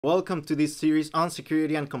Welcome to this series on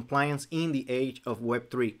security and compliance in the age of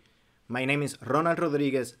Web3. My name is Ronald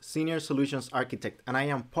Rodriguez, Senior Solutions Architect, and I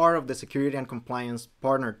am part of the Security and Compliance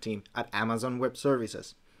Partner Team at Amazon Web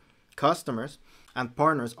Services. Customers and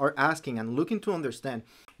partners are asking and looking to understand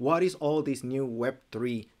what is all this new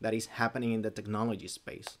Web3 that is happening in the technology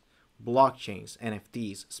space. Blockchains,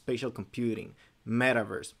 NFTs, spatial computing,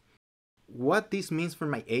 metaverse. What this means for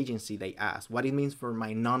my agency, they ask. What it means for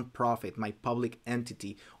my nonprofit, my public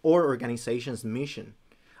entity, or organization's mission.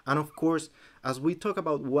 And of course, as we talk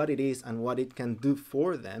about what it is and what it can do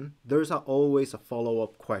for them, there's always a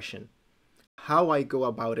follow-up question. How I go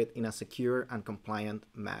about it in a secure and compliant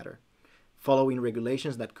manner, following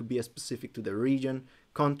regulations that could be specific to the region,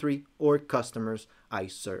 country, or customers I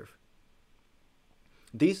serve.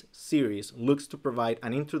 This series looks to provide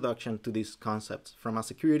an introduction to these concepts from a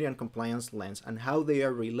security and compliance lens and how they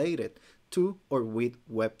are related to or with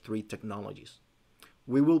Web3 technologies.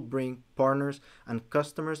 We will bring partners and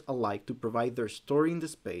customers alike to provide their story in the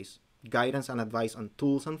space, guidance and advice on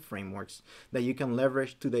tools and frameworks that you can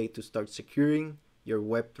leverage today to start securing your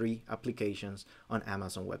Web3 applications on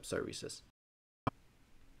Amazon Web Services.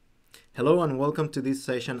 Hello and welcome to this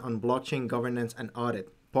session on blockchain governance and audit,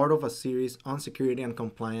 part of a series on security and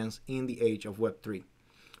compliance in the age of Web3.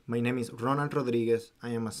 My name is Ronald Rodriguez. I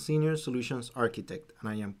am a Senior Solutions Architect and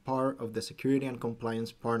I am part of the Security and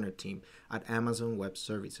Compliance Partner Team at Amazon Web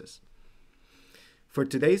Services. For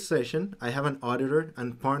today's session, I have an auditor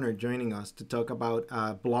and partner joining us to talk about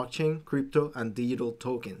blockchain, crypto, and digital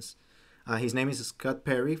tokens. His name is Scott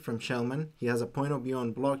Perry from Shellman. He has a point of view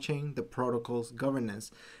on blockchain, the protocols, governance,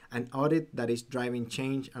 and audit that is driving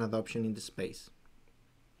change and adoption in the space.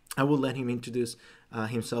 I will let him introduce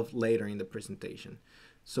himself later in the presentation.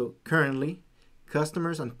 So currently,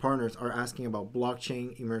 customers and partners are asking about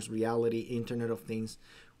blockchain, immersed reality, Internet of Things,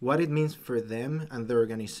 what it means for them and their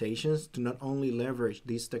organizations to not only leverage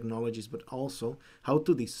these technologies, but also how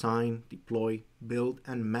to design, deploy, build,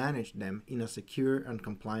 and manage them in a secure and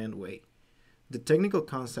compliant way. The technical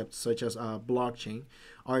concepts such as blockchain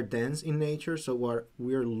are dense in nature, so what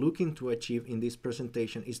we're looking to achieve in this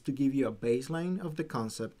presentation is to give you a baseline of the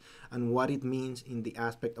concept and what it means in the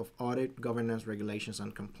aspect of audit, governance, regulations,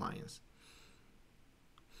 and compliance.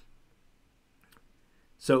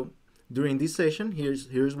 So during this session,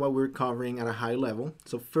 here's what we're covering at a high level.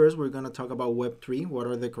 So first, we're going to talk about Web3. What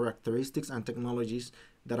are the characteristics and technologies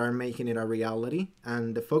that are making it a reality?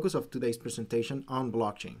 And the focus of today's presentation on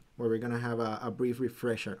blockchain, where we're going to have a brief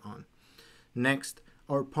refresher on. Next,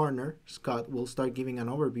 our partner, Scott, will start giving an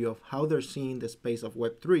overview of how they're seeing the space of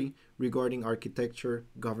Web3 regarding architecture,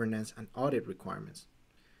 governance, and audit requirements.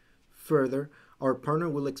 Further, our partner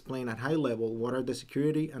will explain at high level what are the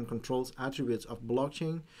security and controls attributes of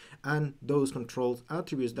blockchain and those controls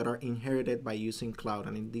attributes that are inherited by using cloud,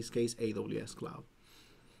 and in this case, AWS cloud.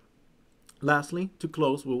 Lastly, to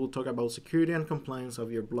close, we will talk about security and compliance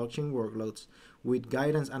of your blockchain workloads with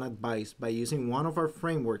guidance and advice by using one of our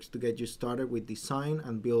frameworks to get you started with design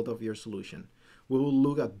and build of your solution. We will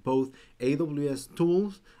look at both AWS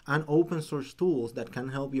tools and open source tools that can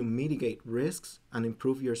help you mitigate risks and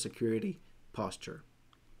improve your security posture.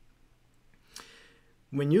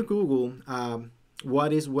 When you Google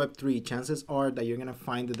what is Web3, chances are that you're going to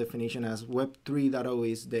find the definition as Web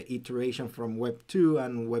 3.0 is the iteration from Web 2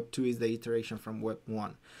 and Web 2 is the iteration from Web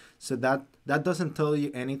 1. So that doesn't tell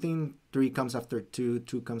you anything. 3 comes after 2,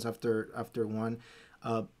 2 comes after 1.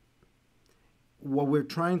 What we're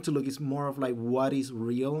trying to look is more of like what is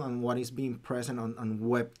real and what is being present on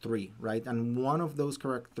Web 3, right? And one of those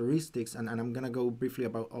characteristics, and I'm going to go briefly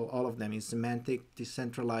about all of them, is semantic,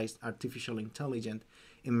 decentralized, artificial intelligent,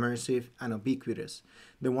 immersive, and ubiquitous.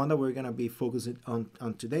 The one that we're going to be focusing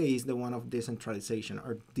on today is the one of decentralization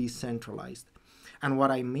or decentralized. And what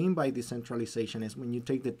I mean by decentralization is when you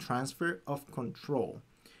take the transfer of control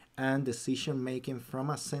and decision making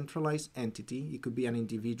from a centralized entity, it could be an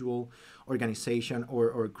individual, organization,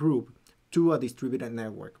 or group, to a distributed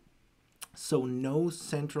network. So no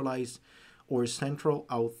centralized or central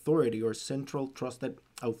authority or central trusted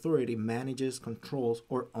authority manages, controls,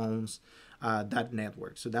 or owns that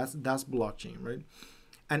network. So that's blockchain, right?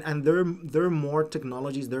 And there are more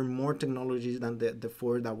technologies. There are more technologies than the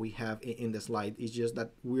 4 that we have in the slide. It's just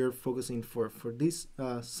that we're focusing for these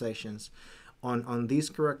sessions on these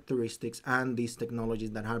characteristics and these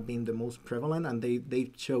technologies that have been the most prevalent, and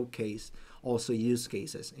they showcase also use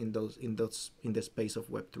cases in the space of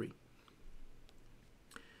Web3.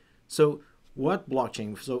 So what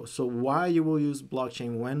blockchain? So why you will use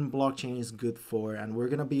blockchain, when blockchain is good for, and we're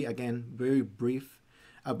gonna be again very brief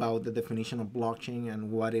about the definition of blockchain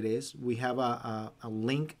and what it is, we have a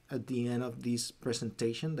link at the end of this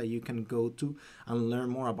presentation that you can go to and learn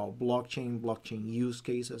more about blockchain use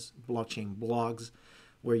cases, blockchain blogs,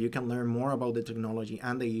 where you can learn more about the technology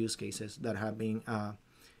and the use cases that have been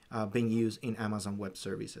being used in Amazon Web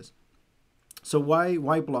Services. So why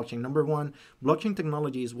blockchain? Number one, blockchain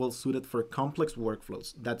technology is well suited for complex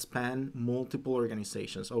workflows that span multiple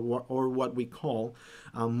organizations, or what we call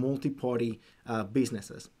multi-party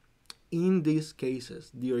businesses. In these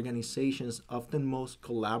cases, the organizations often most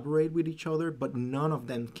collaborate with each other, but none of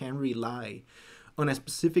them can rely on a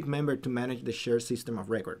specific member to manage the shared system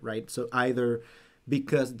of record, right? So either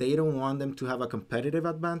because they don't want them to have a competitive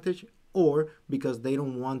advantage, or because they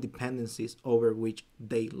don't want dependencies over which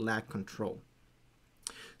they lack control.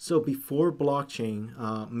 So before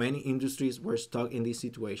blockchain, many industries were stuck in this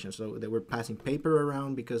situation. So they were passing paper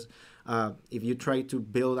around because if you try to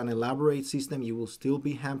build an elaborate system, you will still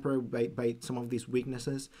be hampered by some of these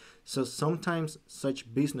weaknesses. So sometimes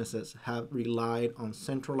such businesses have relied on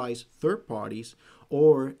centralized third parties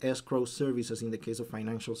or escrow services in the case of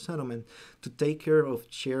financial settlement to take care of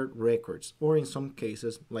shared records, or in some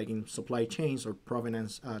cases, like in supply chains or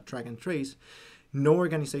provenance track and trace, no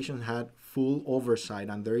organization had full oversight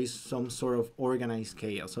and there is some sort of organized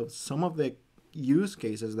chaos. So some of the use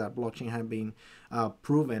cases that blockchain have been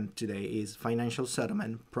proven today is financial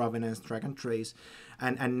settlement, provenance track and trace,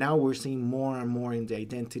 and now we're seeing more and more in the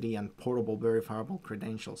identity and portable verifiable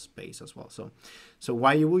credential space as well. So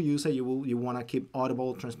why you will use it? You want to keep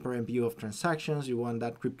audible, transparent view of transactions. You want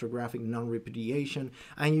that cryptographic non-repudiation,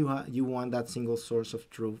 and you want that single source of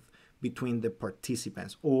truth between the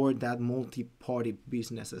participants, or that multi-party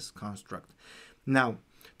businesses construct. Now,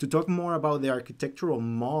 to talk more about the architectural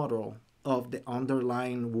model of the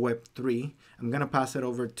underlying Web3, I'm going to pass it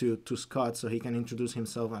over to Scott so he can introduce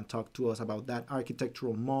himself and talk to us about that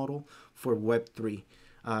architectural model for Web3.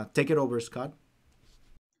 Take it over, Scott.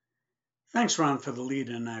 Thanks, Ron, for the lead,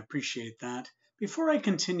 and I appreciate that. Before I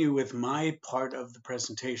continue with my part of the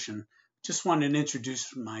presentation, just wanted to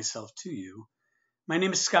introduce myself to you. My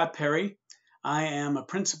name is Scott Perry. I am a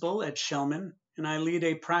principal at Shellman, and I lead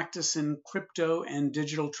a practice in crypto and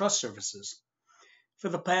digital trust services. For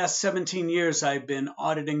the past 17 years, I've been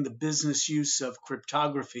auditing the business use of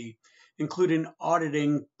cryptography, including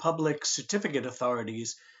auditing public certificate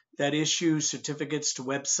authorities that issue certificates to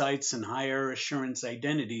websites and hire assurance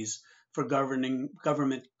identities for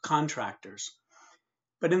government contractors.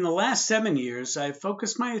 But in the last 7 years, I've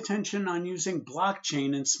focused my attention on using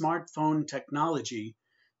blockchain and smartphone technology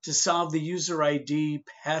to solve the user ID,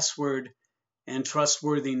 password, and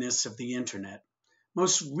trustworthiness of the internet.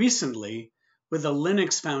 Most recently, with a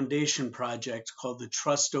Linux Foundation project called the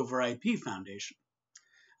Trust over IP Foundation.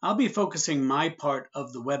 I'll be focusing my part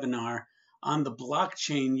of the webinar on the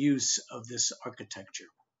blockchain use of this architecture.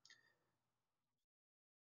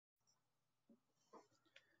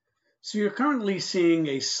 So you're currently seeing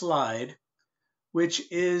a slide, which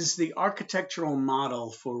is the architectural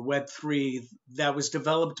model for Web3 that was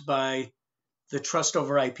developed by the Trust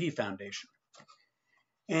over IP Foundation.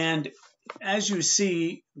 And as you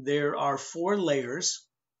see, there are 4 layers,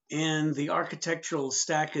 and the architectural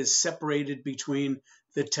stack is separated between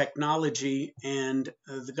the technology and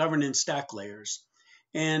the governance stack layers.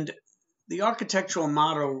 And the architectural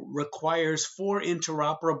model requires 4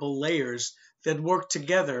 interoperable layers that work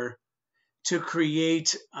together to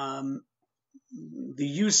create the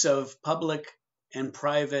use of public and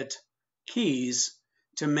private keys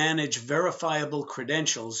to manage verifiable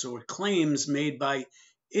credentials or claims made by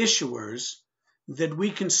issuers that we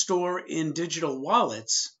can store in digital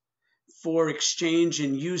wallets for exchange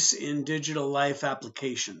and use in digital life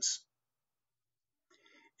applications.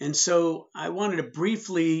 And so I wanted to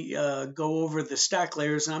briefly go over the stack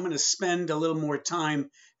layers, and I'm going to spend a little more time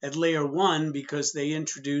at layer 1 because they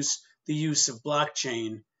introduce the use of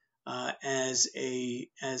blockchain as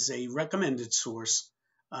a recommended source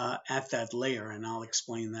at that layer, and I'll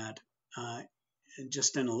explain that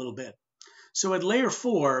just in a little bit. So at layer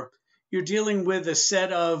 4, you're dealing with a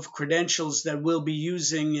set of credentials that we'll be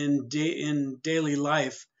using in daily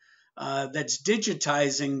life that's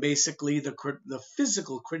digitizing basically the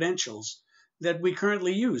physical credentials that we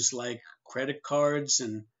currently use, like credit cards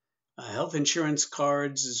and health insurance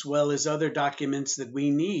cards, as well as other documents that we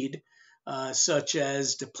need, such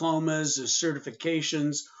as diplomas or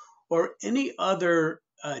certifications or any other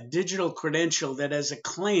digital credential that has a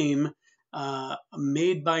claim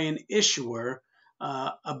made by an issuer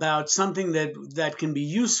about something that can be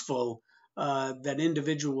useful that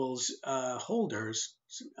individuals, holders,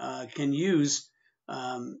 can use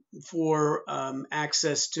for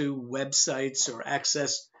access to websites or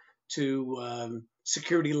access to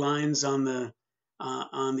security lines on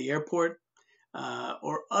the airport,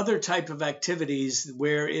 or other type of activities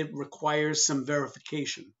where it requires some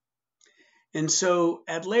verification. And so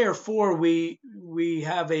at layer 4, we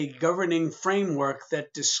have a governing framework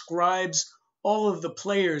that describes all of the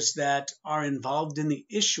players that are involved in the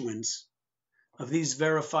issuance of these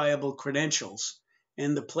verifiable credentials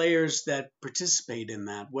and the players that participate in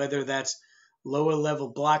that, whether that's lower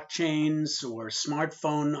level blockchains or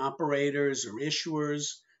smartphone operators or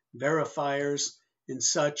issuers, verifiers, and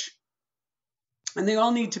such. And they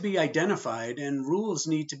all need to be identified, and rules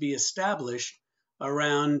need to be established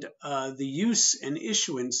around the use and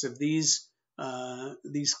issuance of these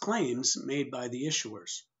claims made by the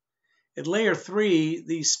issuers. At layer 3,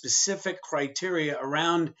 the specific criteria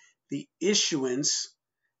around the issuance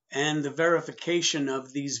and the verification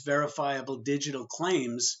of these verifiable digital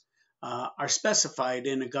claims are specified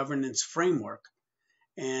in a governance framework.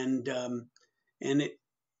 And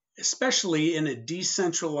especially in a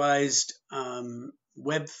decentralized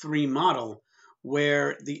Web3 model,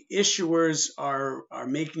 where the issuers are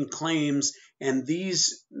making claims, and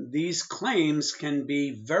these claims can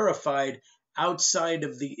be verified outside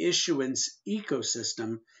of the issuance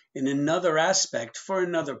ecosystem in another aspect for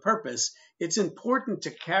another purpose. It's important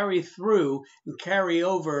to carry through and carry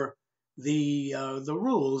over the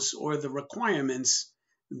rules or the requirements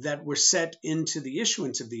that were set into the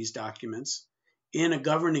issuance of these documents in a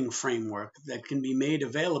governing framework that can be made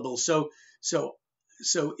available. So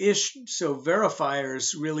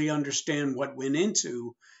verifiers really understand what went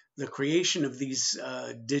into the creation of these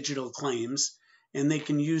digital claims, and they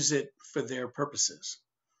can use it for their purposes.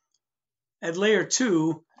 At layer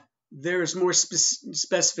 2, there's more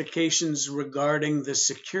specifications regarding the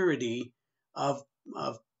security of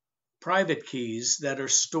private keys that are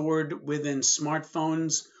stored within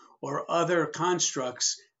smartphones or other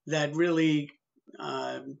constructs that really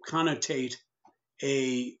connotate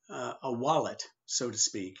a wallet, so to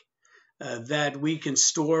speak, that we can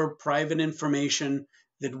store private information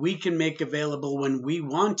that we can make available when we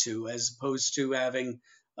want to, as opposed to having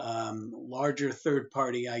larger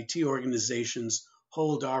third-party IT organizations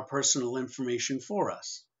hold our personal information for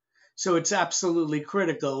us. So it's absolutely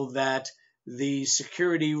critical that the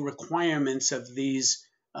security requirements of these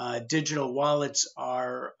digital wallets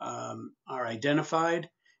are identified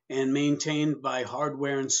and maintained by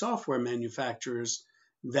hardware and software manufacturers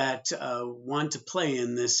that want to play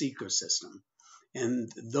in this ecosystem.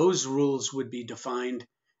 And those rules would be defined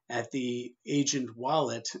at the agent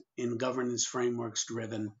wallet in governance frameworks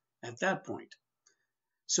driven at that point.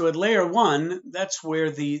 So at layer 1, that's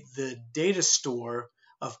where the data store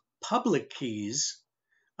of public keys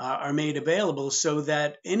are made available, so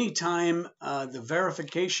that anytime the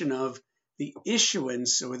verification of the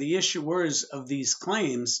issuance or the issuers of these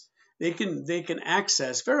claims, they can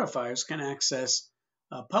access, verifiers can access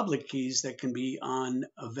public keys that can be on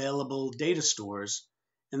available data stores,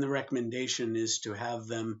 and the recommendation is to have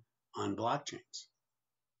them on blockchains.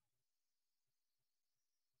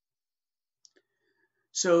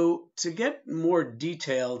 So to get more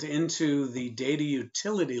detailed into the data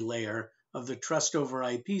utility layer of the trust over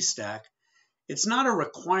IP stack, it's not a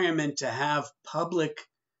requirement to have public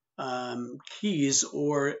keys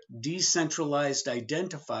or decentralized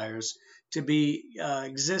identifiers to be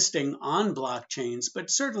existing on blockchains,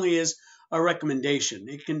 but certainly is a recommendation.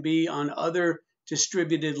 It can be on other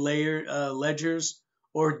distributed ledgers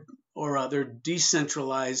or other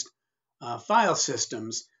decentralized file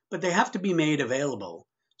systems, but they have to be made available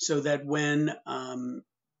so that when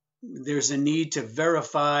there's a need to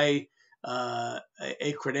verify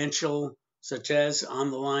a credential, such as on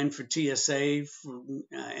the line for TSA, for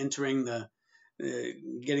entering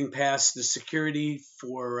getting past the security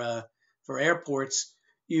for airports,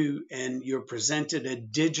 you're presented a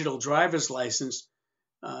digital driver's license.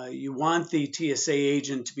 You want the TSA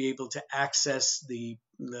agent to be able to access the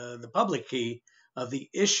public key of the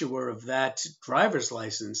issuer of that driver's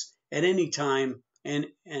license at any time and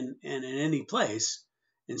in any place,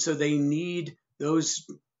 and so they need those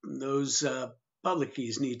public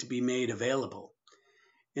keys need to be made available.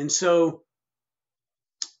 And so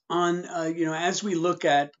as we look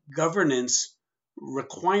at governance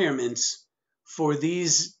requirements for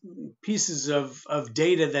these pieces of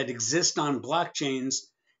data that exist on blockchains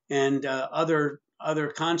and other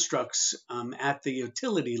constructs at the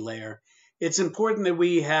utility layer, it's important that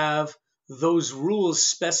we have those rules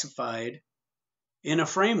specified in a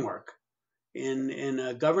framework, in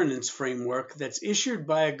a governance framework that's issued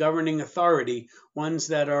by a governing authority, ones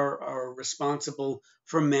that are responsible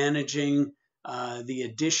for managing the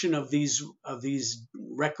addition of these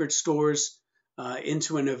record stores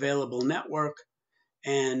into an available network,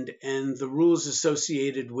 and the rules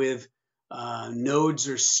associated with nodes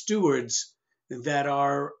or stewards that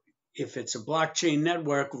are, if it's a blockchain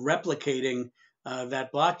network, replicating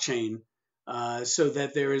that blockchain so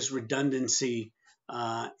that there is redundancy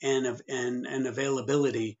and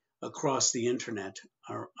availability across the internet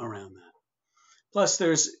around that. Plus,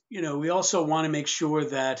 we also want to make sure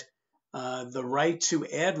that the right to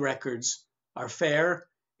add records are fair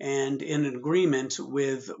and in agreement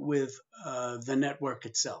with the network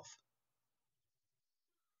itself.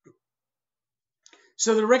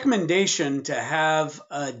 So the recommendation to have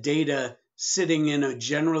data sitting in a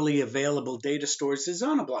generally available data stores is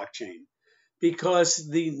on a blockchain, because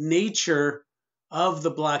the nature of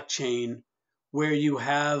the blockchain, where you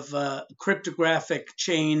have a cryptographic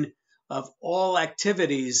chain of all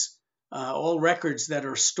activities, all records that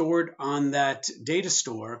are stored on that data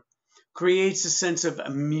store, creates a sense of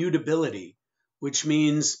immutability, which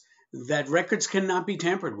means that records cannot be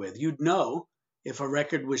tampered with. You'd know if a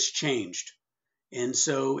record was changed. And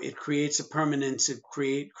so it creates a permanence, it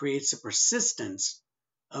creates a persistence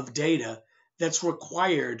of data that's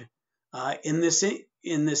required in this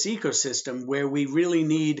ecosystem, where we really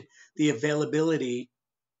need the availability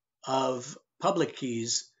of public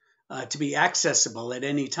keys to be accessible at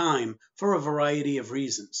any time for a variety of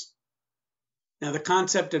reasons. Now, the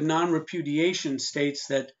concept of non-repudiation states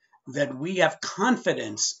that we have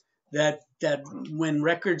confidence that when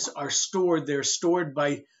records are stored, they're stored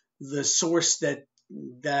by the source that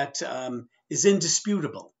is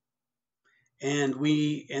indisputable, and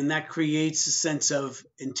that creates a sense of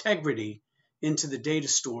integrity into the data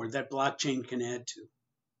store that blockchain can add to.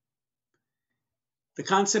 The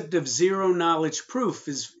concept of zero knowledge proof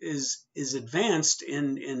is advanced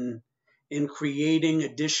in creating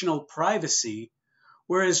additional privacy,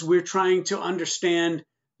 whereas we're trying to understand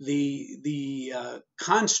the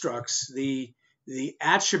constructs, the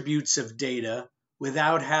attributes of data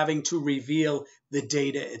without having to reveal the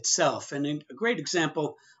data itself. And a great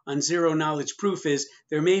example on zero knowledge proof is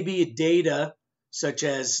there may be data such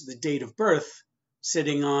as the date of birth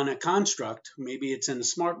sitting on a construct, maybe it's in a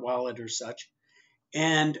smart wallet or such,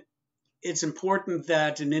 and it's important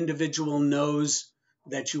that an individual knows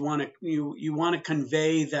that you want to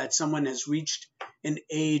convey that someone has reached an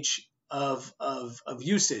age of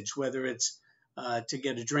usage, whether it's to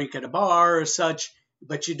get a drink at a bar or such,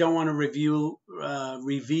 but you don't want to reveal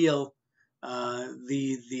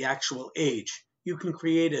the actual age. You can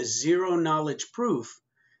create a zero knowledge proof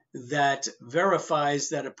that verifies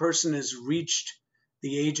that a person has reached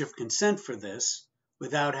the age of consent for this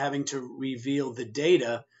without having to reveal the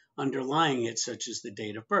data underlying it, such as the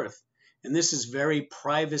date of birth. And this is very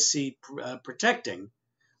privacy protecting,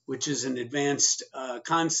 which is an advanced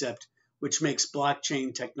concept which makes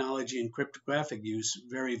blockchain technology and cryptographic use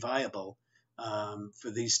very viable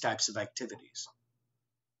for these types of activities.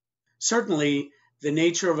 Certainly, the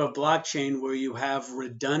nature of a blockchain where you have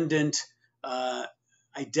redundant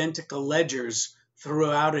identical ledgers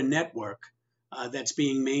throughout a network that's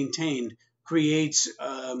being maintained creates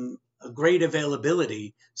a great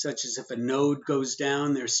availability, such as if a node goes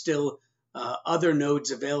down, there's still other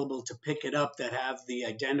nodes available to pick it up that have the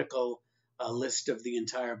identical list of the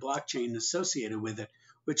entire blockchain associated with it,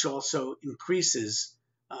 which also increases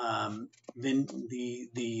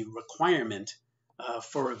the requirement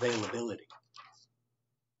for availability.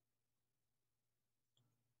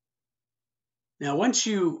 Now, once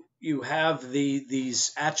you have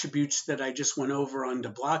these attributes that I just went over on the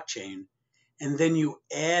blockchain, and then you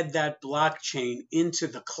add that blockchain into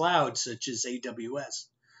the cloud, such as AWS,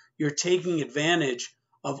 you're taking advantage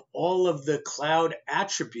of all of the cloud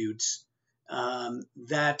attributes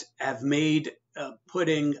that have made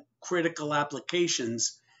putting critical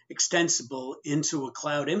applications extensible into a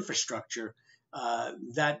cloud infrastructure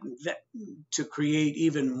that to create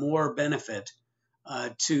even more benefit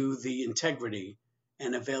to the integrity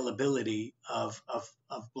and availability of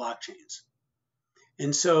blockchains.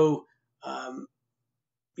 And so,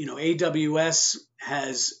 AWS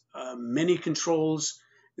has many controls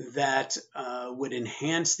that would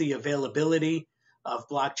enhance the availability of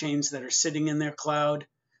blockchains that are sitting in their cloud.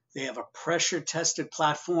 They have a pressure-tested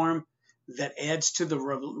platform that adds to the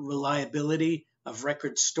reliability of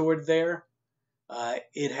records stored there.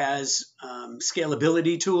 It has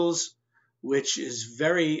scalability tools, which is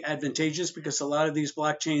very advantageous because a lot of these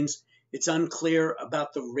blockchains, it's unclear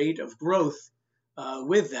about the rate of growth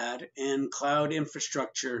with that, and cloud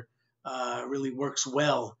infrastructure really works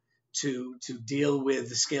well to deal with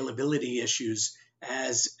the scalability issues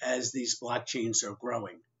as these blockchains are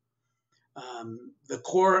growing. The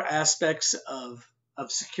core aspects of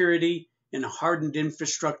security in a hardened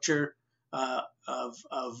infrastructure of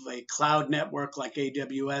a cloud network like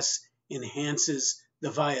AWS enhances the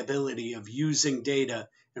viability of using data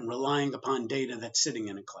and relying upon data that's sitting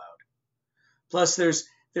in a cloud. Plus,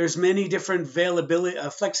 there's many different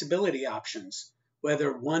flexibility options,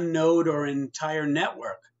 whether one node or an entire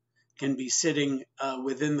network can be sitting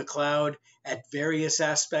within the cloud at various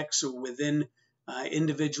aspects or within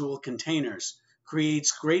individual containers.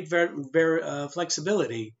 Creates great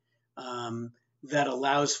flexibility that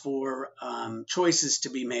allows for choices to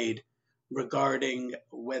be made regarding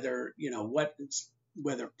whether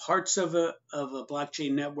whether parts of a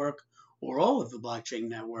blockchain network or all of the blockchain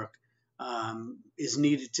network is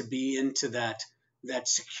needed to be into that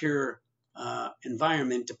secure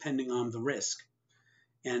environment, depending on the risk.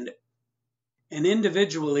 And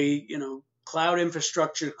individually, cloud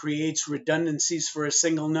infrastructure creates redundancies for a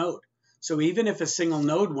single node. So even if a single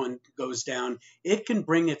node one goes down, it can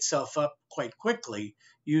bring itself up quite quickly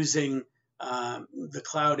using the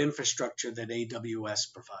cloud infrastructure that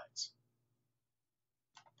AWS provides.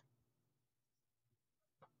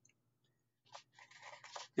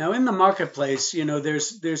 Now, in the marketplace,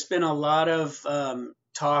 there's been a lot of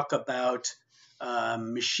talk about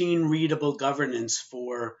machine-readable governance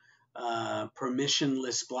for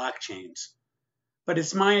permissionless blockchains. But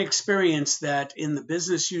it's my experience that in the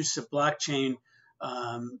business use of blockchain,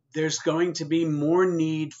 there's going to be more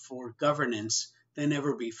need for governance than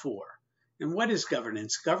ever before. And what is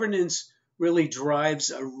governance? Governance really drives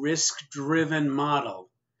a risk-driven model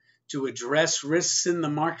to address risks in the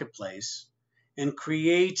marketplace and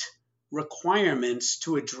create requirements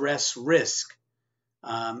to address risk,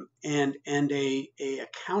 and a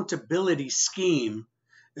accountability scheme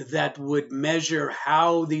that would measure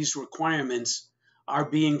how these requirements are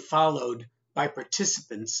being followed by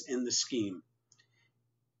participants in the scheme.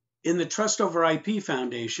 In the Trust over IP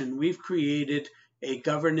Foundation, we've created a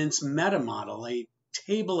governance meta model, a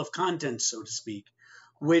table of contents, so to speak,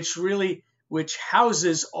 which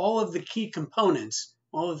houses all of the key components,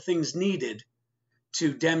 all of the things needed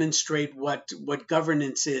to demonstrate what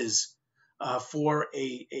governance is for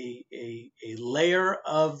a layer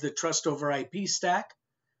of the Trust over IP stack,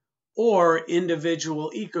 or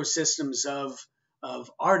individual ecosystems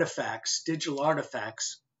of artifacts, digital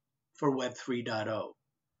artifacts for Web 3.0.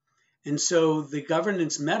 And so the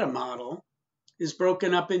governance meta model is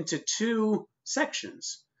broken up into two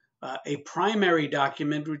sections. A primary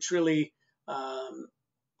document, which really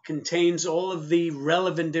contains all of the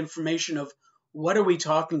relevant information of what are we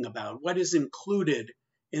talking about, what is included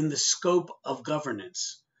in the scope of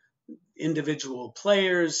governance. Individual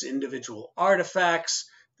players, individual artifacts,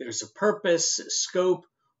 there's a purpose, a scope,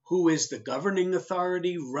 who is the governing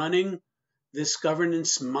authority running this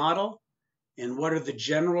governance model, and what are the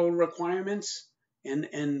general requirements,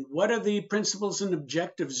 and what are the principles and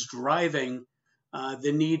objectives driving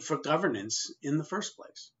the need for governance in the first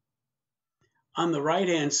place. On the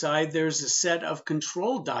right-hand side, there's a set of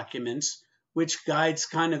control documents which guides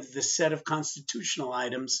kind of the set of constitutional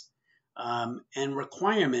items and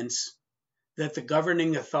requirements that the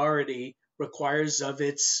governing authority requires of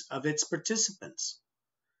its participants.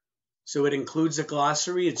 So it includes a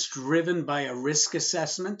glossary. It's driven by a risk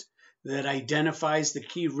assessment that identifies the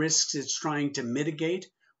key risks it's trying to mitigate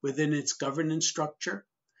within its governance structure.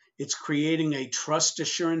 It's creating a trust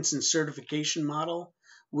assurance and certification model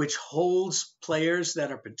which holds players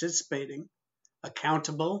that are participating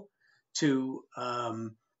accountable to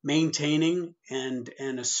maintaining and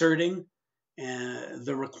asserting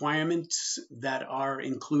the requirements that are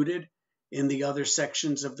included in the other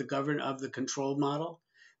sections of the control model.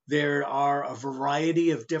 There are a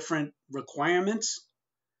variety of different requirements,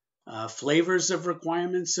 flavors of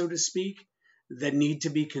requirements, so to speak, that need to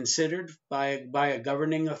be considered by a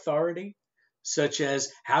governing authority, such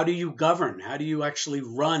as how do you govern? How do you actually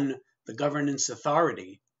run the governance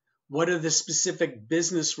authority? What are the specific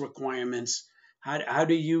business requirements? How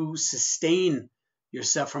do you sustain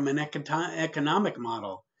yourself from an economic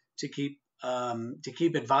model to keep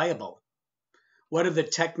it viable? What are the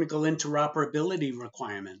technical interoperability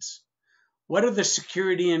requirements? What are the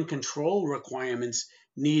security and control requirements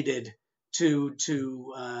needed to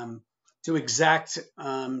exact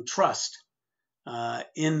trust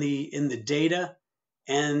in the data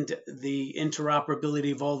and the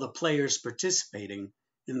interoperability of all the players participating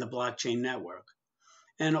in the blockchain network?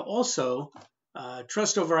 And also,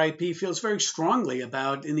 Trust over IP feels very strongly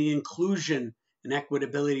about in the inclusion and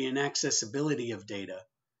equitability and accessibility of data,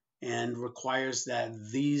 and requires that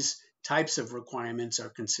these types of requirements are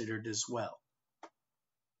considered as well.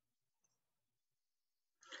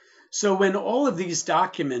 So when all of these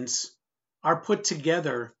documents are put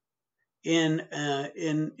together in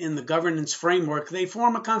the governance framework, they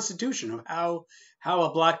form a constitution of how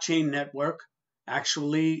a blockchain network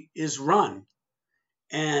actually is run.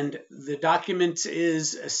 And the document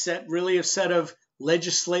is a set of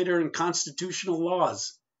legislator and constitutional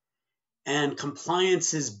laws. And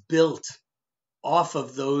compliance is built off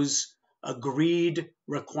of those agreed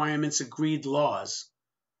requirements, agreed laws.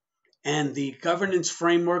 And the governance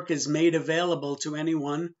framework is made available to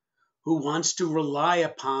anyone who wants to rely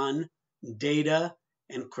upon data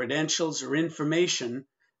and credentials or information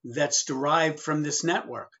that's derived from this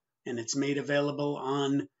network. And it's made available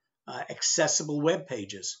on accessible web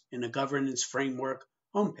pages in a governance framework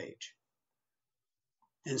homepage.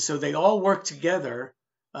 And so they all work together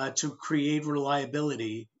to create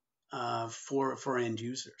reliability for end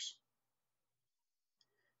users.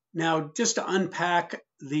 Now, just to unpack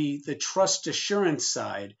the trust assurance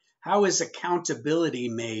side, how is accountability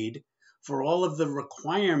made for all of the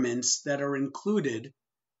requirements that are included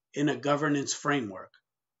in a governance framework?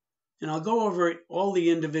 And I'll go over all the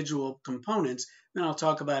individual components, then I'll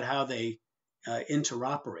talk about how they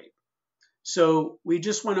interoperate. So we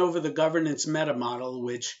just went over the governance meta model,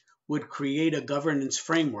 which would create a governance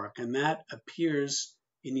framework, and that appears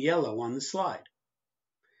in yellow on the slide.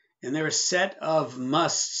 And there are a set of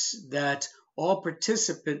musts that all the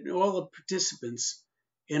participants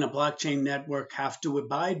in a blockchain network have to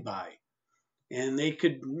abide by. And they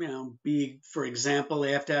could, be, for example,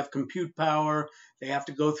 they have to have compute power. They have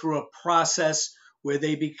to go through a process where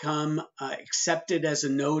they become accepted as a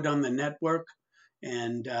node on the network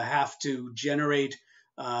and have to generate,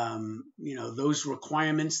 those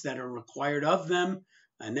requirements that are required of them,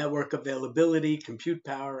 network availability, compute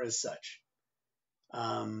power as such.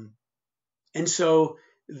 And so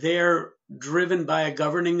they're driven by a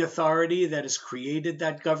governing authority that has created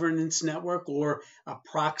that governance network, or a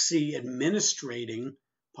proxy administrating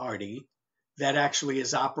party that actually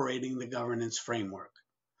is operating the governance framework.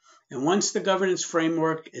 And once the governance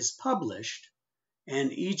framework is published,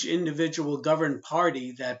 and each individual governed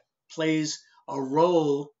party that plays a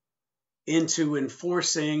role into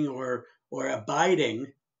enforcing or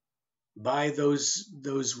abiding by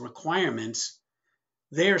those requirements,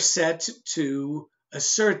 they are set to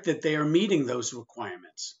assert that they are meeting those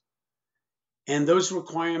requirements. And those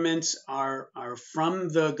requirements are from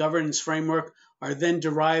the governance framework, are then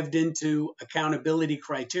derived into accountability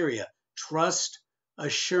criteria, trust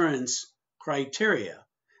assurance criteria.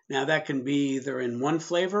 Now that can be either in one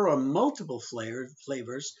flavor or multiple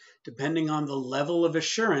flavors, depending on the level of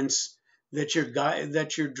assurance that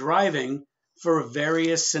you're driving for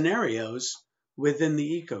various scenarios within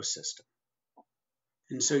the ecosystem.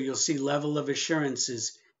 And so you'll see level of assurance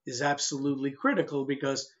is absolutely critical,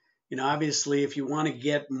 because, obviously, if you want to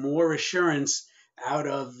get more assurance out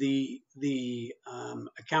of the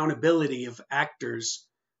accountability of actors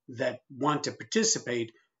that want to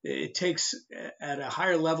participate, it takes, at a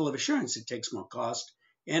higher level of assurance, it takes more cost,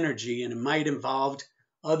 energy, and it might involve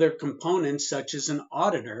other components such as an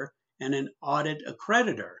auditor and an audit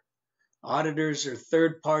accreditor. Auditors are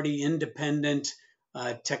third-party independent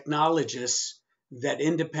technologists that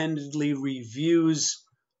independently reviews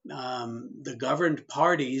the governed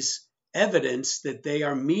parties' evidence that they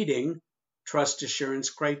are meeting trust assurance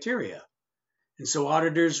criteria. And so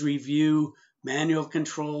auditors review manual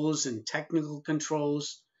controls and technical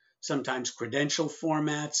controls, sometimes credential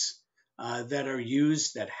formats that are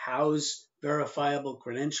used that house verifiable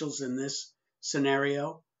credentials in this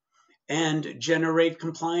scenario, and generate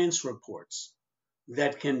compliance reports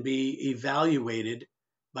that can be evaluated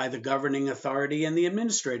by the governing authority and the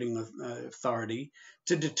administrating authority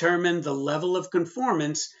to determine the level of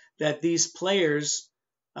conformance that these players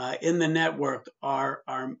in the network are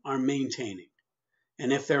maintaining.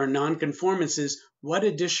 And if there are nonconformances, what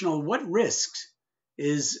risks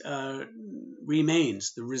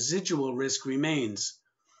remains, the residual risk remains,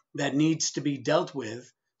 that needs to be dealt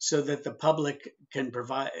with, so that the public can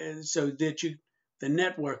provide, the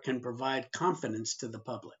network can provide confidence to the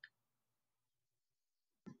public.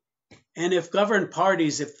 And if governed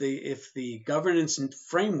parties, if the governance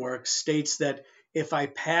framework states that if I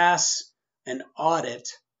pass an audit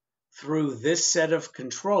through this set of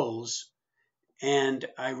controls and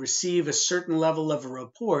I receive a certain level of a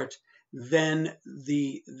report, then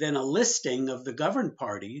a listing of the governed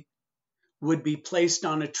party would be placed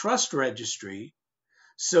on a trust registry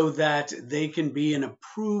so that they can be an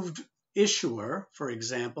approved issuer, for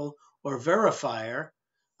example, or verifier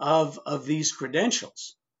of these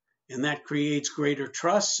credentials. And that creates greater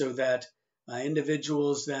trust, so that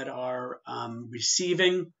individuals that are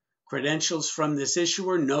receiving credentials from this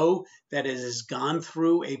issuer, know that it has gone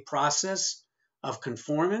through a process of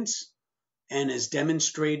conformance and has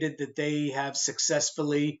demonstrated that they have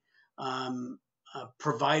successfully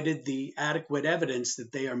provided the adequate evidence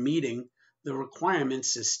that they are meeting the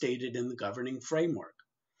requirements as stated in the governing framework.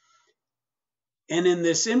 And in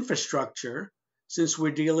this infrastructure, since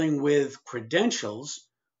we're dealing with credentials,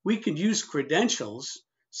 we could use credentials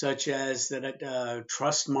such as that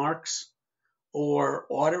trust marks or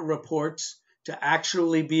audit reports to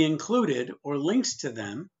actually be included or links to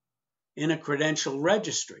them in a credential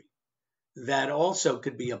registry. That also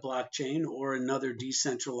could be a blockchain or another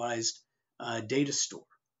decentralized data store.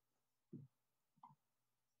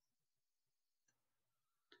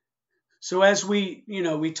 So as we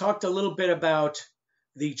talked a little bit about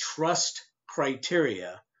the trust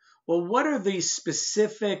criteria. Well, what are the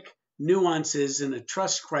specific nuances in a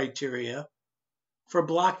trust criteria for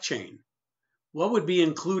blockchain? What would be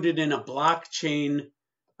included in a blockchain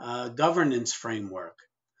governance framework?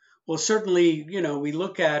 Well, certainly, we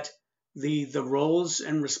look at the roles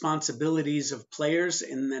and responsibilities of players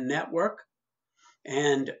in the network.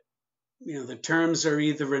 And, the terms are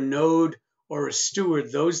either a node or a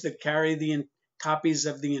steward, those that carry the copies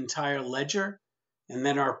of the entire ledger and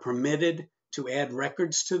then are permitted to add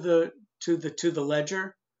records to the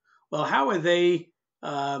ledger. Well, how are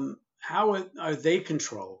they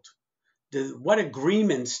controlled? What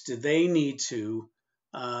agreements do they need to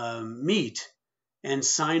meet and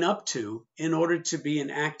sign up to in order to be an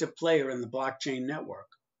active player in the blockchain network?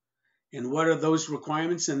 And what are those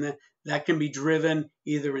requirements? And that can be driven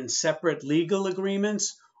either in separate legal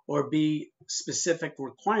agreements or be specific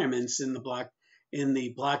requirements in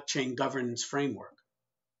the blockchain governance framework.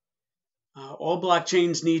 All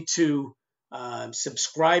blockchains need to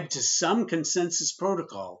subscribe to some consensus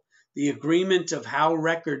protocol, the agreement of how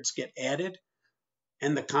records get added,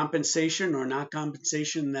 and the compensation or not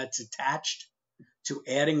compensation that's attached to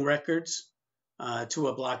adding records to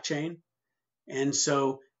a blockchain. And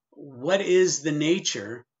so what is the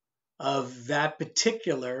nature of that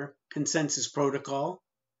particular consensus protocol?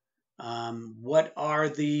 What are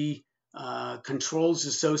the controls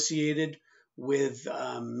associated with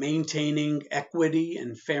maintaining equity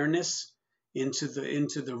and fairness into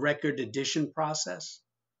the record addition process?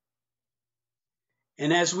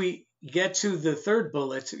 And as we get to the third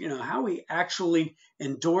bullet, how we actually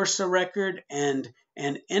endorse a record and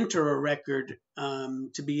enter a record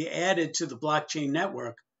to be added to the blockchain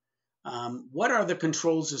network. What are the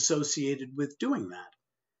controls associated with doing that?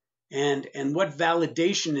 And what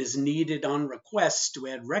validation is needed on requests to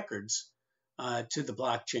add records to the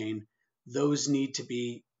blockchain? Those need to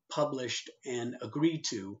be published and agreed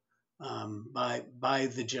to by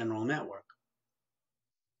the general network.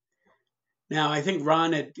 Now, I think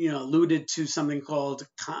Ron had alluded to something called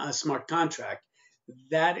a smart contract.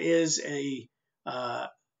 That is it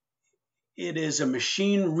is a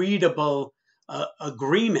machine-readable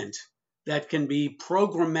agreement that can be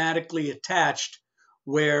programmatically attached,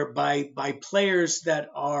 where by players that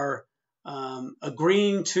are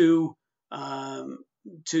agreeing to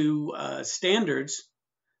standards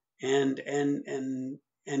and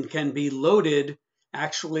can be loaded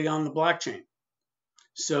actually on the blockchain,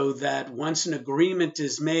 so that once an agreement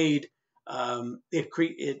is made,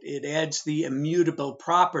 it adds the immutable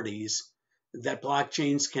properties that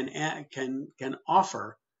blockchains can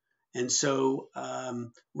offer. And so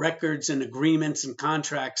records and agreements and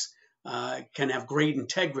contracts can have great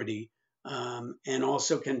integrity and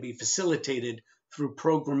also can be facilitated through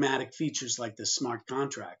programmatic features like the smart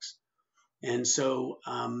contracts. And so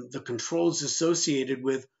the controls associated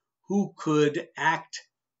with who could act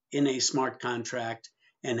in a smart contract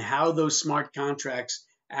and how those smart contracts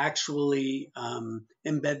actually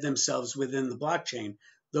embed themselves within the blockchain,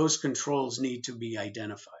 those controls need to be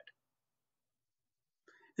identified.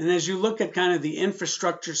 And as you look at kind of the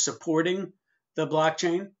infrastructure supporting the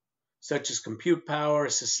blockchain, such as compute power,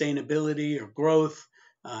 sustainability, or growth,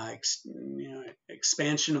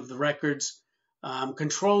 expansion of the records,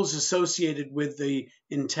 controls associated with the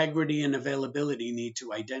integrity and availability need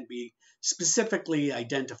to be specifically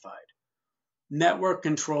identified. Network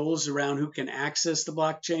controls around who can access the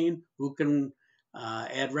blockchain, who can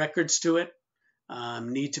add records to it,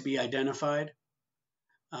 need to be identified.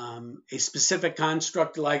 A specific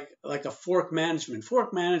construct like a fork management.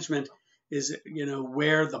 Fork management is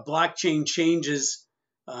where the blockchain changes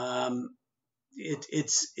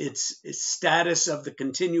its status of the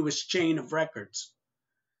continuous chain of records.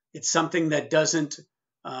 It's something that doesn't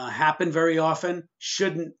happen very often,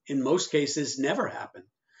 shouldn't in most cases never happen.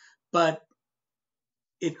 But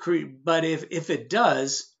if it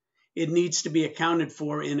does, it needs to be accounted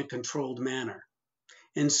for in a controlled manner.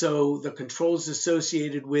 And so the controls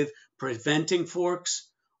associated with preventing forks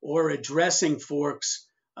or addressing forks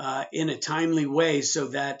in a timely way so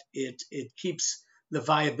that it keeps the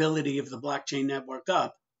viability of the blockchain network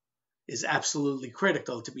up is absolutely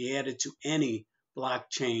critical to be added to any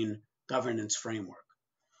blockchain governance framework.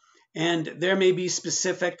 And there may be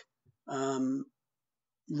specific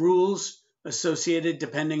rules associated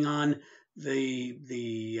depending on the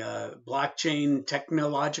blockchain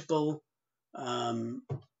technological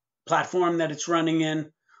platform that it's running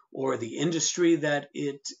in, or the industry that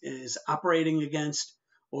it is operating against,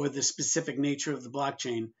 or the specific nature of the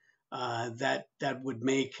blockchain that would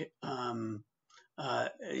make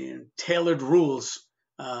tailored rules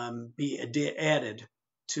be added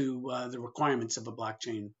to the requirements of a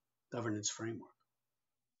blockchain governance framework.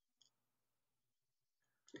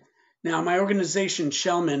 Now, my organization,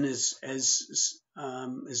 Shellman, is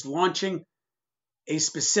launching a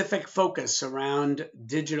specific focus around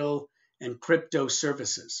digital and crypto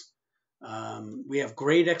services. We have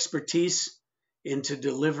great expertise into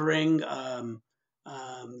delivering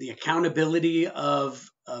the accountability of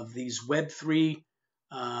these Web3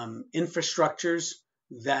 infrastructures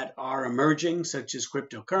that are emerging, such as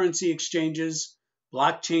cryptocurrency exchanges,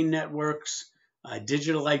 blockchain networks,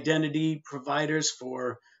 digital identity providers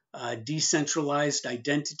for decentralized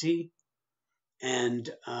identity,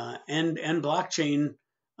 and blockchain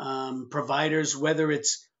providers, whether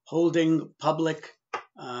it's holding public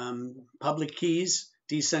keys,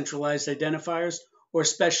 decentralized identifiers, or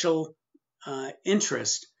special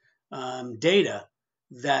interest data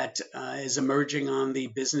that is emerging on the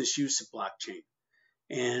business use of blockchain.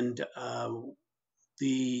 And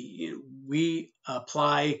we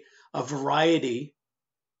apply a variety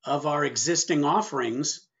of our existing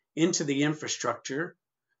offerings into the infrastructure,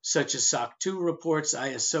 such as SOC 2 reports,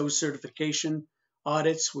 ISO certification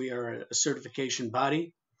audits. We are a certification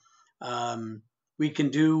body. We can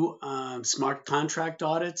do smart contract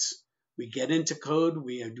audits. We get into code.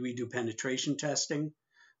 We do penetration testing.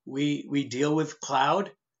 We deal with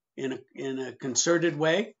cloud in a concerted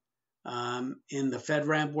way in the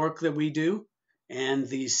FedRAMP work that we do and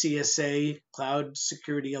the CSA Cloud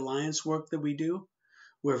Security Alliance work that we do.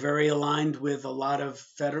 We're very aligned with a lot of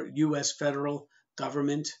U.S. federal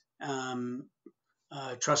government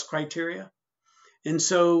trust criteria. And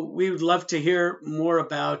so we would love to hear more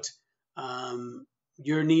about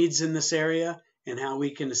your needs in this area and how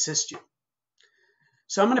we can assist you.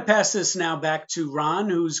 So I'm going to pass this now back to Ron,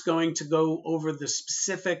 who's going to go over the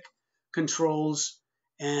specific controls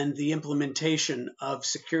and the implementation of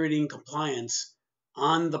security and compliance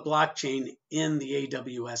on the blockchain in the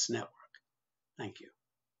AWS network. Thank you.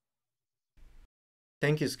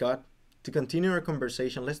 Thank you, Scott. To continue our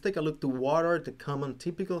conversation, let's take a look to what are the common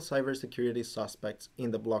typical cybersecurity suspects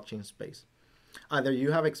in the blockchain space. Either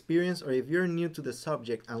you have experience, or if you're new to the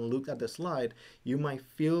subject and look at the slide, you might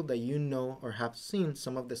feel that you know or have seen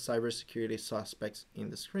some of the cybersecurity suspects in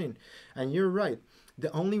the screen. And you're right.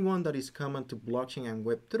 The only one that is common to blockchain and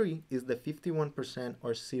Web3 is the 51%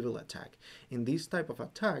 or civil attack. In this type of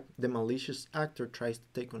attack, the malicious actor tries to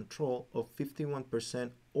take control of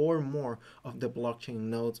 51% or more of the blockchain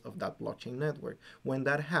nodes of that blockchain network. When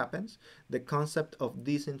that happens, the concept of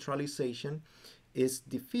decentralization is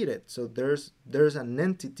defeated. So there's an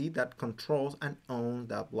entity that controls and owns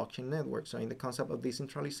that blockchain network. So in the concept of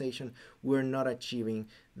decentralization, we're not achieving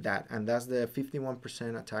that. And that's the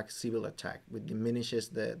 51% attack, civil attack, which diminishes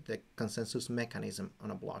the consensus mechanism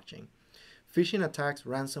on a blockchain. Phishing attacks,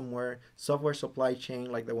 ransomware, software supply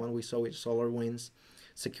chain like the one we saw with SolarWinds,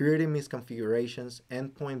 security misconfigurations,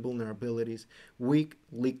 endpoint vulnerabilities, weak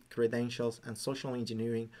leaked credentials, and social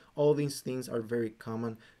engineering. All these things are very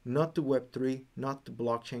common, not to Web3, not to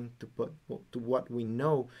blockchain, to what we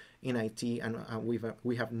know in IT and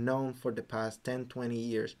we have known for the past 10, 20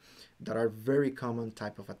 years that are very common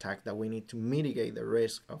type of attack that we need to mitigate the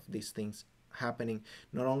risk of these things happening,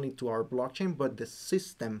 not only to our blockchain, but the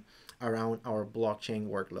system around our blockchain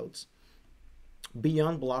workloads.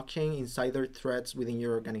 Beyond blockchain, insider threats within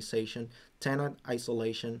your organization, tenant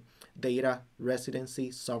isolation, data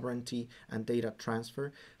residency, sovereignty, and data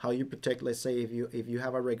transfer. How you protect, let's say, if you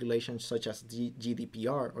have a regulation such as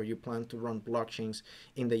GDPR, or you plan to run blockchains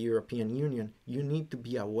in the European Union, you need to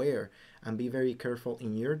be aware and be very careful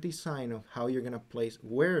in your design of how you're going to place,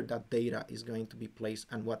 where that data is going to be placed,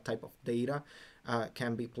 and what type of data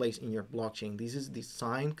can be placed in your blockchain. This is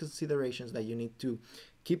design considerations that you need to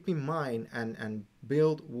keep in mind and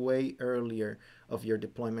build way earlier of your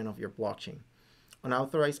deployment of your blockchain.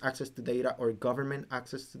 Unauthorized access to data or government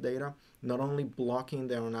access to data, not only blocking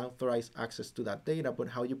the unauthorized access to that data, but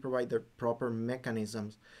how you provide the proper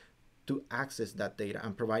mechanisms to access that data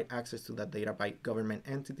and provide access to that data by government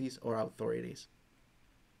entities or authorities.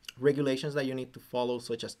 Regulations that you need to follow,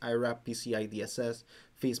 such as IRAP, PCI DSS,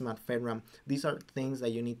 FISMA, FedRAM. These are things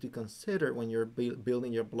that you need to consider when you're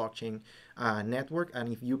building your blockchain network, and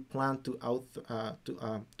if you plan to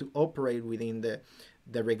operate within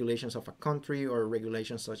the regulations of a country or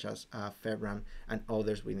regulations such as FedRAM and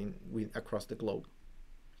others across the globe.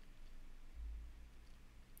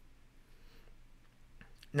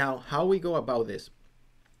 Now, how we go about this?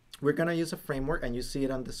 We're gonna use a framework, and you see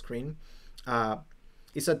it on the screen.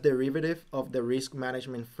 It's a derivative of the risk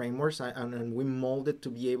management frameworks, and we mold it to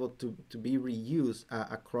be able to be reused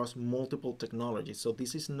across multiple technologies. So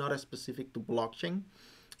this is not specific to blockchain.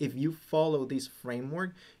 If you follow this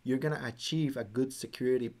framework, you're going to achieve a good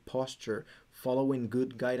security posture following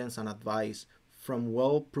good guidance and advice from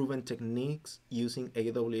well-proven techniques using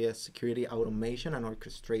AWS security automation and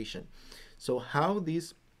orchestration. So how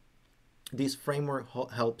this framework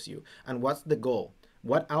helps you, and what's the goal?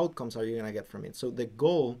 What outcomes are you going to get from it? So the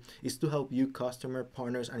goal is to help you, customer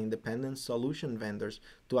partners, and independent solution vendors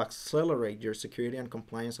to accelerate your security and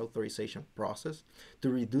compliance authorization process, to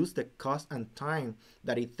reduce the cost and time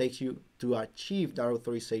that it takes you to achieve that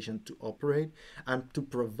authorization to operate, and to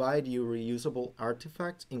provide you reusable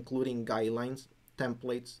artifacts, including guidelines,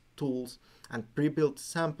 templates, tools, and pre-built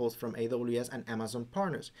samples from AWS and Amazon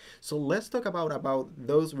partners. So let's talk about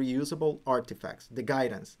those reusable artifacts, the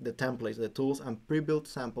guidance, the templates, the tools, and pre-built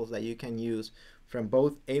samples that you can use from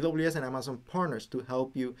both AWS and Amazon partners to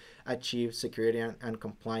help you achieve security and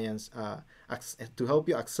compliance, to help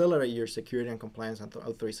you accelerate your security and compliance and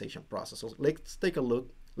authorization process. So let's take a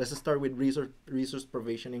look. Let's start with resource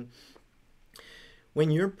provisioning. When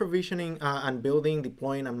you're provisioning and building,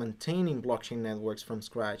 deploying, and maintaining blockchain networks from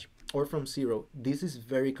scratch or from zero, this is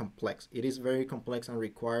very complex. It is very complex and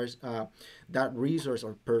requires that resource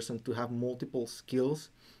or person to have multiple skills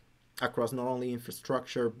across not only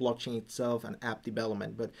infrastructure, blockchain itself, and app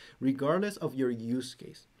development. But regardless of your use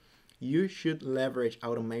case, you should leverage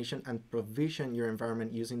automation and provision your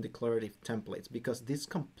environment using declarative templates, because this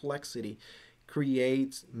complexity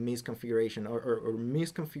creates misconfiguration or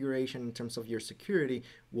misconfiguration in terms of your security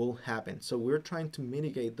will happen. So we're trying to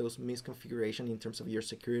mitigate those misconfiguration in terms of your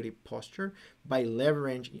security posture by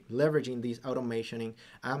leveraging these automation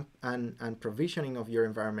and provisioning of your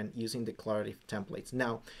environment using declarative templates.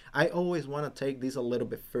 Now, I always want to take this a little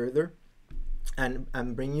bit further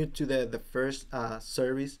and bring you to the first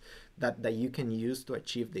service that you can use to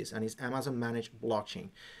achieve this, and it's Amazon Managed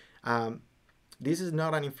Blockchain. This is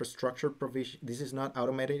not an infrastructure provision. This is not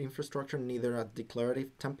automated infrastructure, neither a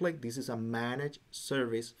declarative template. This is a managed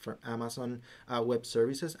service for Amazon Web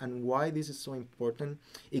Services. And why this is so important,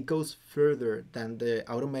 it goes further than the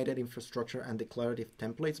automated infrastructure and declarative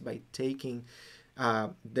templates by taking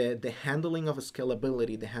the handling of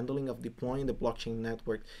scalability, the handling of deploying the blockchain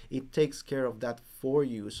network. It takes care of that for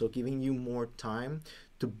you, so giving you more time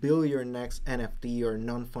to build your next NFT or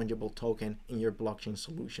non-fungible token in your blockchain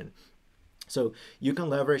solution. So you can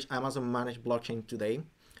leverage Amazon Managed Blockchain today.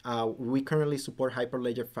 We currently support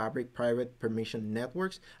Hyperledger Fabric private permission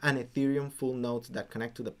networks and Ethereum full nodes that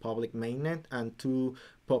connect to the public mainnet and two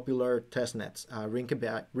popular testnets,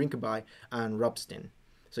 Rinkaby and Robstin.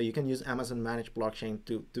 So you can use Amazon Managed Blockchain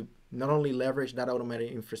to not only leverage that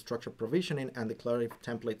automated infrastructure provisioning and declarative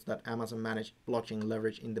templates that Amazon Managed Blockchain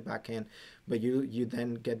leverage in the backend, but you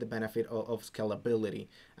then get the benefit of scalability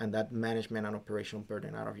and that management and operational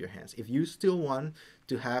burden out of your hands. If you still want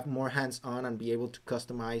to have more hands-on and be able to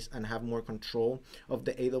customize and have more control of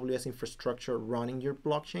the AWS infrastructure running your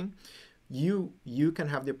blockchain, you can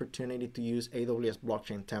have the opportunity to use AWS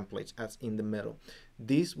blockchain templates as in the middle.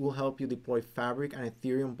 This will help you deploy Fabric and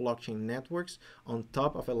Ethereum blockchain networks on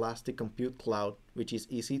top of Elastic Compute Cloud, which is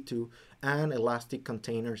EC2, and Elastic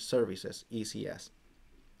Container Services, ECS.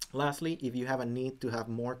 Lastly, if you have a need to have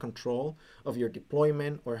more control of your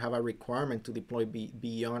deployment or have a requirement to deploy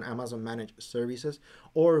beyond Amazon Managed Services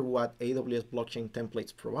or what AWS blockchain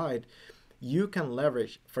templates provide, you can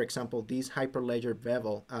leverage, for example, this Hyperledger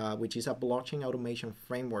Bevel, which is a blockchain automation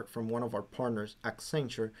framework from one of our partners,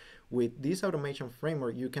 Accenture. With this automation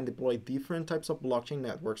framework, you can deploy different types of blockchain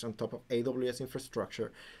networks on top of AWS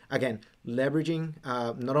infrastructure. Again, leveraging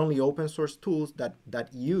not only open source tools that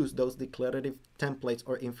use those declarative templates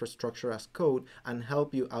or infrastructure as code and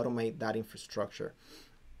help you automate that infrastructure.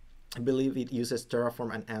 I believe it uses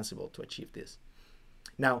Terraform and Ansible to achieve this.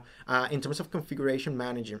 Now, in terms of configuration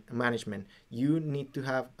management, you need to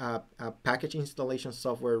have a package installation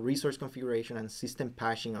software, resource configuration, and system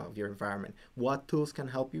patching of your environment. What tools can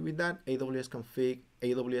help you with that? AWS Config,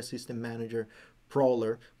 AWS System Manager,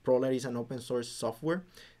 Prowler. Prowler is an open source software,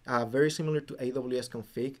 very similar to AWS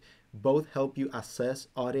Config. Both help you assess,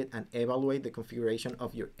 audit, and evaluate the configuration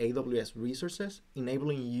of your AWS resources,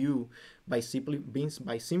 enabling you by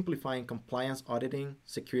simplifying compliance auditing,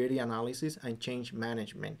 security analysis, and change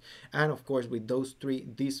management. And of course, with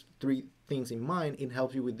these three things in mind, it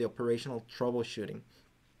helps you with the operational troubleshooting.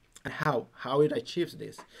 And how it achieves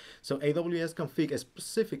this. So AWS Config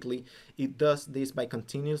specifically, it does this by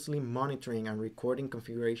continuously monitoring and recording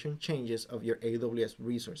configuration changes of your AWS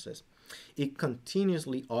resources. It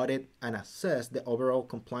continuously audit and assess the overall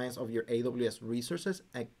compliance of your AWS resources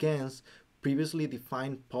against previously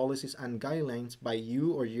defined policies and guidelines by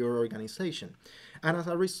you or your organization. And as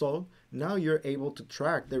a result, now you're able to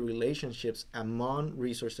track the relationships among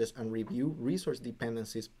resources and review resource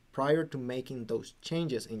dependencies prior to making those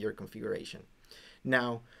changes in your configuration.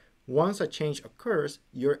 Now, once a change occurs,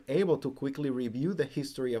 you're able to quickly review the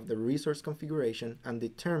history of the resource configuration and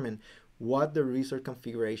determine what the resource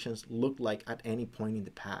configurations look like at any point in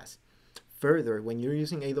the past. Further, when you're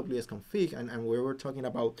using AWS Config and where we're talking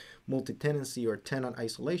about multi-tenancy or tenant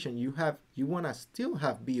isolation, you want to still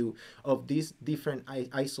have view of these different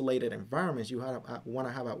isolated environments. You want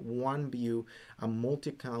to have a one view, a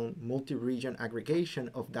multi-account, multi-region aggregation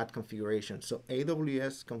of that configuration. So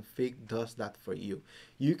AWS Config does that for you.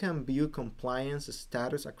 You can view compliance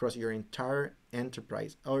status across your entire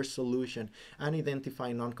enterprise or solution and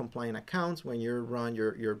identify non-compliant accounts when you run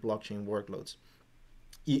your blockchain workloads.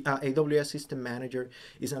 AWS System Manager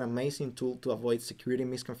is an amazing tool to avoid security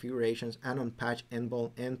misconfigurations and unpatched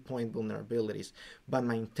endpoint vulnerabilities, but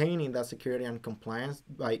maintaining that security and compliance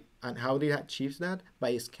and how it achieves that?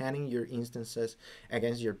 By scanning your instances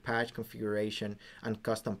against your patch configuration and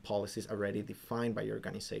custom policies already defined by your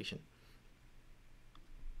organization.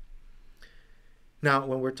 Now,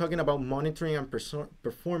 when we're talking about monitoring and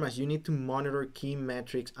performance, you need to monitor key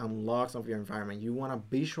metrics and logs of your environment. You want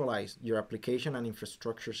to visualize your application and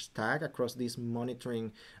infrastructure stack across these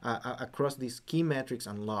across these key metrics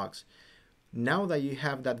and logs. Now that you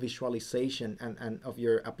have that visualization and of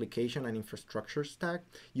your application and infrastructure stack,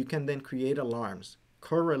 you can then create alarms,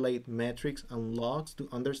 correlate metrics and logs to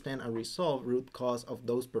understand and resolve root cause of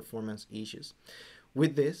those performance issues.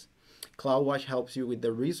 With this, CloudWatch helps you with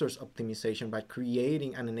the resource optimization by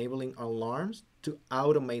creating and enabling alarms to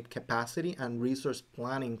automate capacity and resource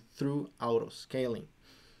planning through auto-scaling.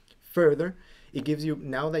 Further, it gives you,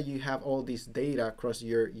 now that you have all this data across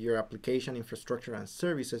your application, infrastructure, and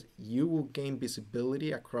services, you will gain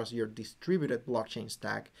visibility across your distributed blockchain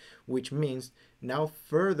stack, which means now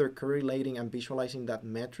further correlating and visualizing that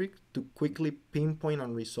metric to quickly pinpoint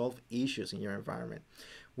and resolve issues in your environment.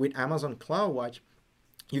 With Amazon CloudWatch,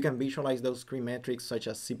 you can visualize those key metrics such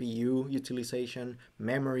as CPU utilization,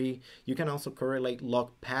 memory. You can also correlate log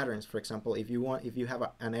patterns. For example, if you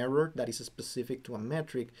have an error that is specific to a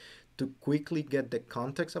metric, to quickly get the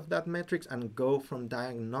context of that metrics and go from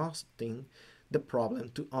diagnosing the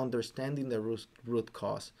problem to understanding the root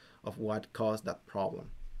cause of what caused that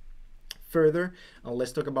problem. Further,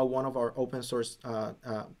 let's talk about one of our open source.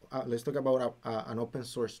 Let's talk about an open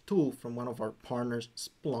source tool from one of our partners,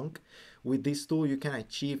 Splunk. With this tool, you can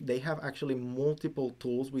achieve. They have actually multiple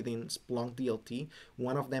tools within Splunk DLT.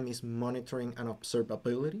 One of them is monitoring and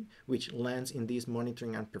observability, which lands in this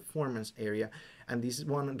monitoring and performance area, and this is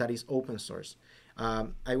one that is open source.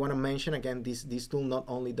 I want to mention again, this tool not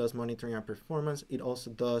only does monitoring and performance, it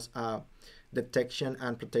also does detection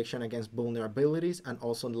and protection against vulnerabilities and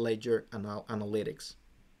also ledger analytics.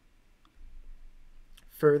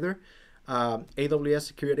 Further, AWS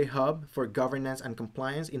Security Hub for governance and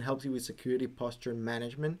compliance, it helps you with security posture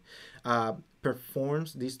management.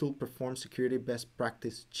 This tool performs security best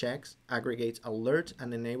practice checks, aggregates alerts,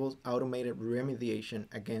 and enables automated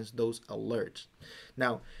remediation against those alerts.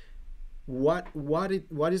 Now, what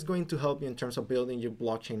is going to help you in terms of building your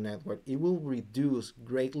blockchain network? It will reduce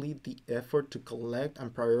greatly the effort to collect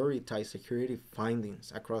and prioritize security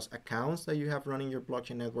findings across accounts that you have running your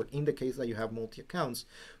blockchain network, in the case that you have multi-accounts,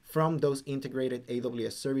 from those integrated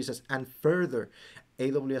AWS services, and further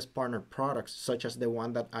AWS partner products such as the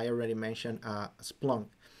one that I already mentioned, Splunk.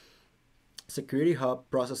 Security Hub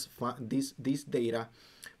processes this data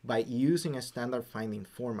by using a standard finding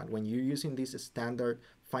format. When you're using this standard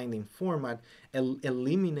finding format,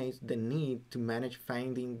 eliminates the need to manage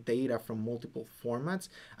finding data from multiple formats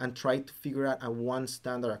and try to figure out a one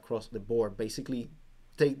standard across the board. Basically,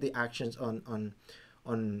 take the actions on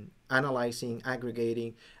on analyzing,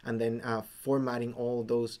 aggregating, and then formatting all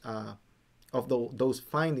those those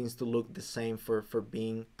findings to look the same for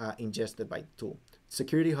being ingested by the tool.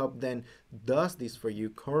 Security Hub then does this for you,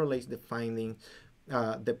 correlates the findings,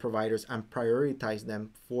 the providers, and prioritize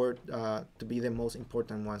them for to be the most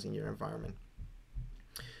important ones in your environment.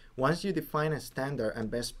 Once you define a standard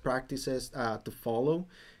and best practices to follow,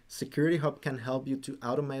 Security Hub can help you to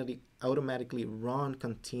automatically run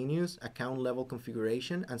continuous account level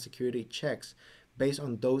configuration and security checks based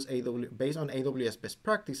on AWS best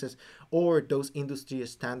practices or those industry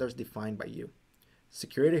standards defined by you.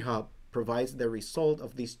 Security Hub provides the result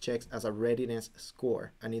of these checks as a readiness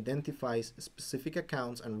score and identifies specific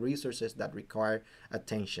accounts and resources that require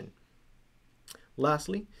attention.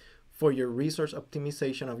 Lastly, for your resource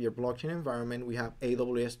optimization of your blockchain environment, we have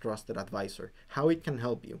AWS Trusted Advisor. How it can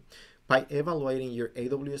help you? By evaluating your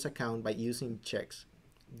AWS account by using checks.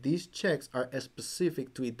 These checks are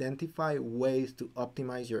specific to identify ways to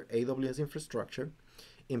optimize your AWS infrastructure,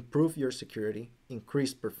 improve your security,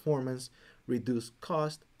 increase performance, reduce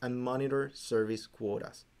cost, and monitor service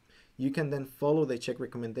quotas. You can then follow the check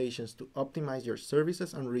recommendations to optimize your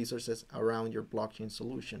services and resources around your blockchain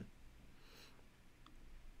solution.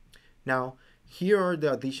 Now, here are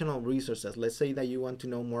the additional resources. Let's say that you want to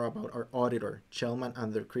know more about our auditor, Chelman,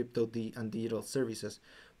 and their crypto and digital services,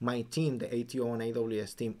 my team, the ATO and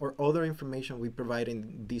AWS team, or other information we provide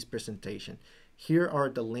in this presentation. Here are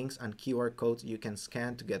the links and QR codes you can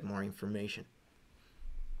scan to get more information.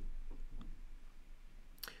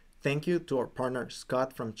 Thank you to our partner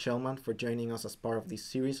Scott from Chelman for joining us as part of this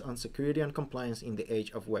series on security and compliance in the age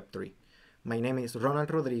of Web3. My name is Ronald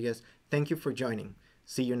Rodriguez. Thank you for joining.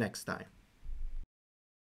 See you next time.